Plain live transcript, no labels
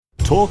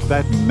talk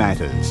that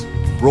matters.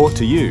 Brought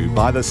to you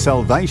by the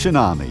Salvation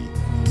Army.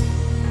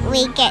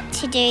 We get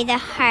to do the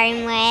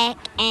homework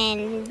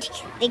and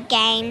the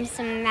games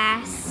and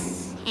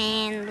maths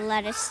and a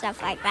lot of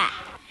stuff like that.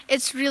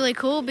 It's really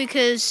cool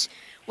because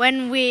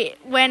when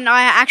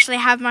I actually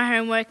have my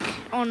homework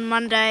on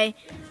Monday,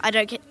 I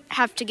don't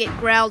have to get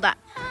growled at.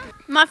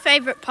 My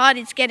favourite part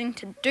is getting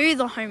to do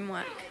the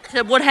homework.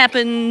 So what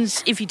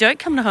happens if you don't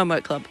come to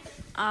homework club?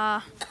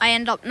 I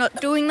end up not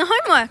doing the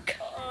homework.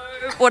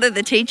 What do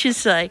the teachers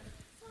say?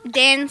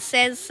 Dan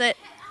says that,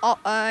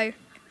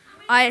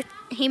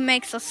 he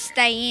makes us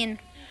stay in.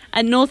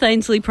 At North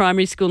Ainslie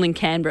Primary School in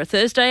Canberra,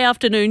 Thursday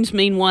afternoons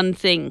mean one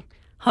thing: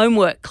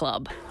 homework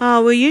club.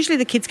 Well, usually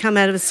the kids come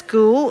out of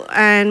school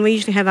and we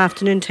usually have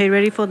afternoon tea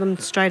ready for them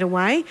straight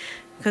away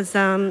because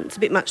it's a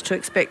bit much to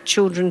expect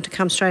children to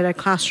come straight out of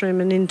classroom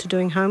and into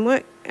doing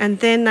homework. And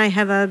then they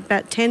have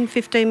about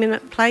 10-15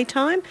 minute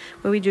playtime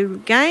where we do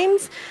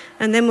games,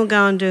 and then we'll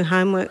go and do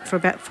homework for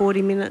about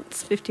 40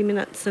 minutes, 50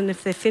 minutes, and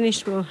if they're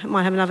finished we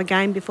might have another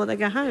game before they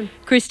go home.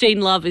 Christine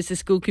Love is a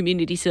school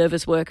community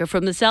service worker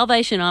from the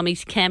Salvation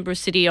Army's Canberra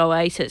City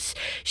Oasis.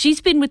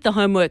 She's been with the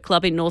Homework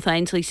Club in North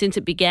Ainslie since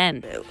it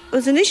began. It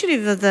was an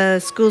initiative of the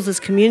schools as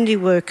community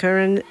worker,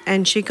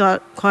 and she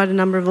got quite a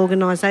number of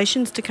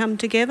organisations to come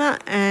together,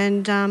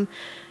 and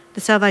the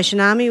Salvation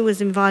Army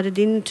was invited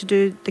in to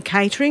do the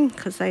catering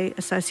because they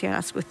associate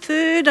us with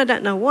food. I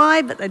don't know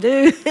why, but they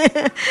do.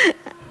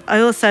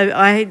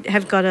 I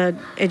have got an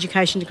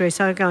education degree,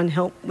 so I go and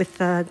help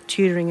with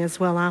tutoring as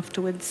well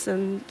afterwards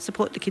and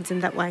support the kids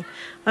in that way.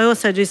 I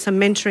also do some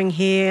mentoring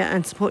here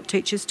and support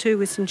teachers too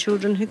with some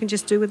children who can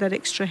just do with that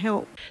extra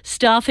help.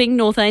 Staffing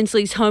North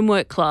Ainslie's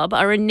Homework Club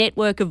are a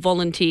network of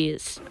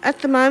volunteers. At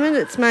the moment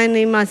it's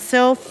mainly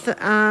myself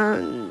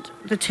and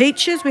the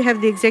teachers. We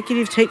have the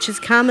executive teachers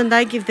come and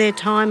they give their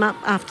time up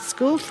after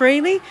school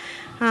freely,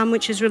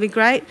 which is really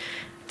great.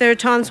 There are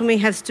times when we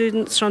have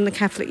students from the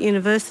Catholic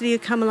University who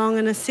come along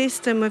and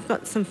assist, and we've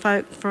got some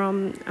folk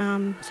from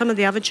some of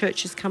the other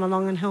churches come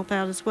along and help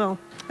out as well.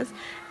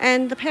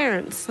 And the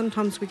parents,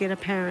 sometimes we get a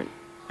parent,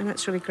 and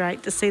that's really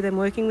great to see them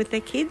working with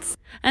their kids.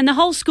 And the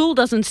whole school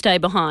doesn't stay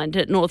behind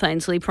at North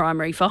Ainslie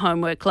Primary for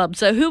Homework Club,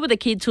 so who are the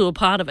kids who are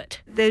part of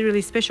it? They're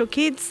really special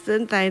kids,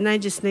 aren't they? And they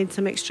just need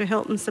some extra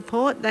help and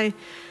support. They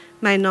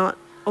may not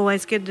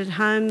always get it at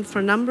home for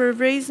a number of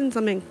reasons.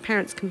 I mean,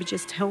 parents can be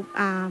just help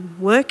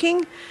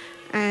working,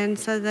 and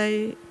so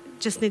they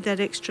just need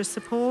that extra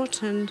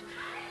support, and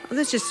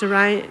there's just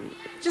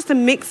a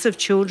mix of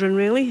children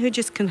really who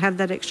just can have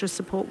that extra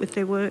support with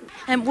their work.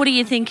 And what do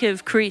you think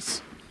of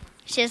Chris?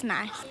 She's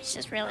nice.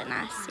 She's really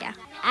nice,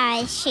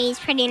 yeah. She's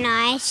pretty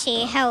nice.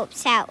 She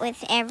helps out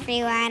with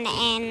everyone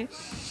and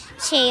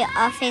she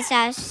offers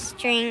us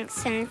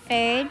drinks and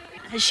food.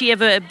 Has she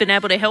ever been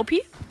able to help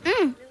you?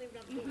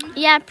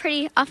 Yeah,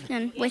 pretty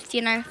often with,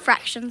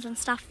 fractions and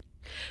stuff.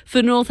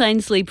 For North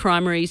Ainslie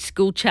Primary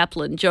School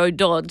Chaplain Joe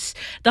Dodds,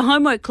 the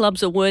Homework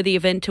Club's a worthy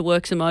event to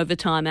work some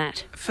overtime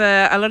at.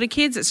 For a lot of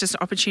kids, it's just an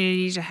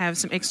opportunity to have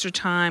some extra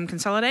time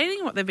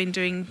consolidating what they've been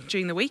doing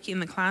during the week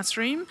in the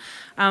classroom.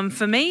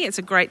 For me, it's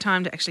a great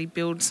time to actually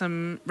build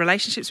some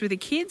relationships with the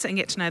kids and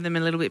get to know them a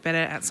little bit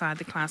better outside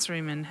the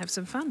classroom and have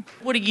some fun.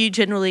 What are you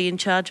generally in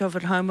charge of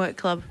at Homework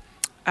Club?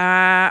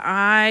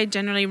 I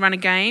generally run a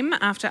game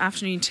after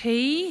afternoon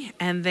tea,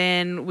 and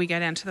then we go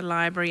down to the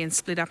library and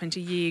split up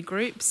into year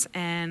groups,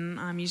 and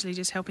I'm usually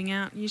just helping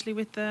out usually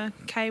with the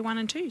K1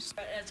 and 2s.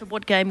 So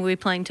what game are we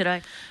playing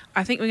today?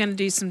 I think we're going to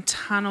do some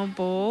tunnel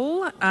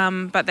ball,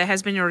 but there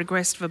has been a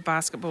request for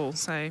basketball,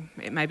 so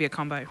it may be a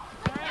combo.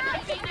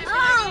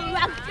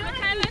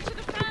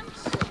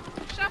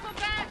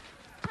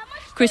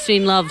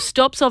 Christine Love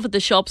stops off at the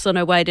shops on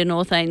her way to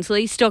North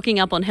Ainslie, stocking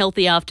up on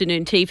healthy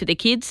afternoon tea for the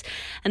kids,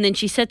 and then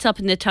she sets up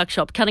in the tuck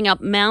shop, cutting up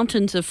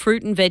mountains of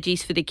fruit and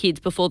veggies for the kids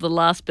before the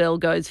last bell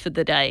goes for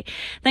the day.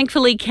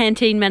 Thankfully,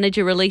 canteen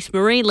manager Elise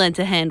Marie lends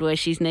a hand where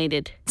she's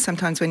needed.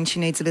 Sometimes when she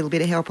needs a little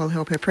bit of help, I'll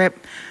help her prep.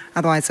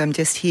 Otherwise, I'm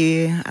just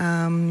here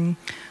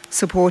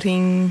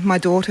supporting my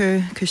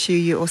daughter because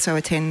she also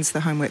attends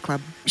the Homework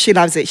Club. She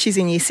loves it. She's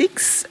in Year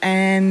 6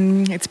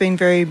 and it's been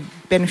very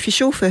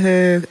beneficial for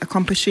her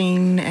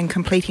accomplishing and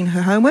completing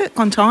her homework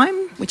on time,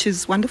 which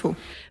is wonderful.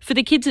 For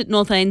the kids at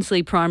North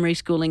Ainslie Primary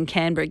School in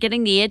Canberra,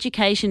 getting the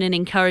education and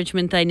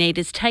encouragement they need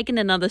has taken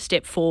another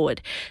step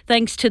forward,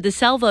 thanks to the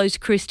Salvo's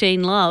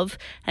Christine Love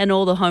and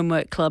all the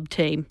Homework Club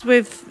team.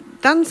 We've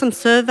done some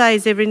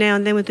surveys every now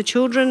and then with the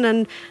children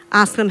and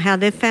asked them how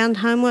they've found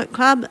Homework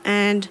Club,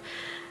 and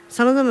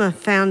some of them have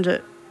found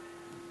it,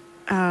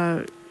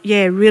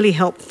 really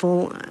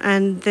helpful,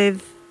 and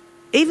they've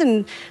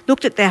even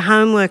looked at their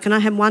homework. And I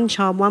had one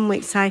child one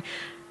week say,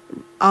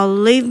 I'll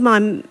leave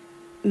my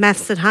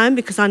maths at home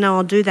because I know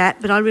I'll do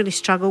that, but I really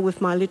struggle with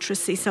my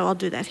literacy, so I'll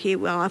do that here.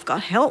 Well, I've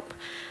got help.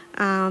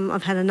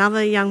 I've had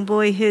another young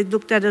boy who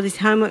looked at his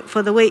homework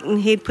for the week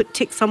and he'd put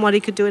ticks on what he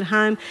could do at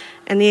home,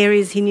 and the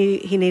areas he knew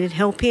he needed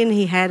help in,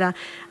 he had a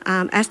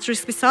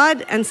asterisk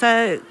beside, and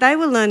so they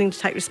were learning to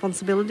take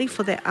responsibility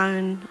for their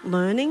own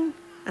learning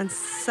And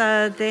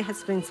so there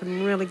has been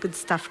some really good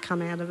stuff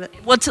come out of it.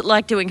 What's it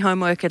like doing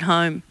homework at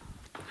home?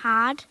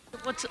 Hard,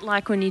 What's it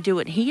like when you do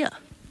it here?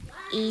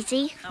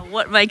 easy,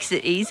 What makes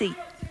it easy?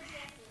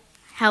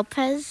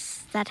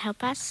 helpers that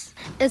help us.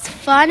 It's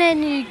fun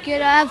and you get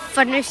to have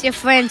fun with your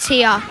friends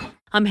here.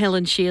 I'm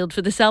Helen Shield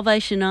for the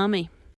Salvation Army.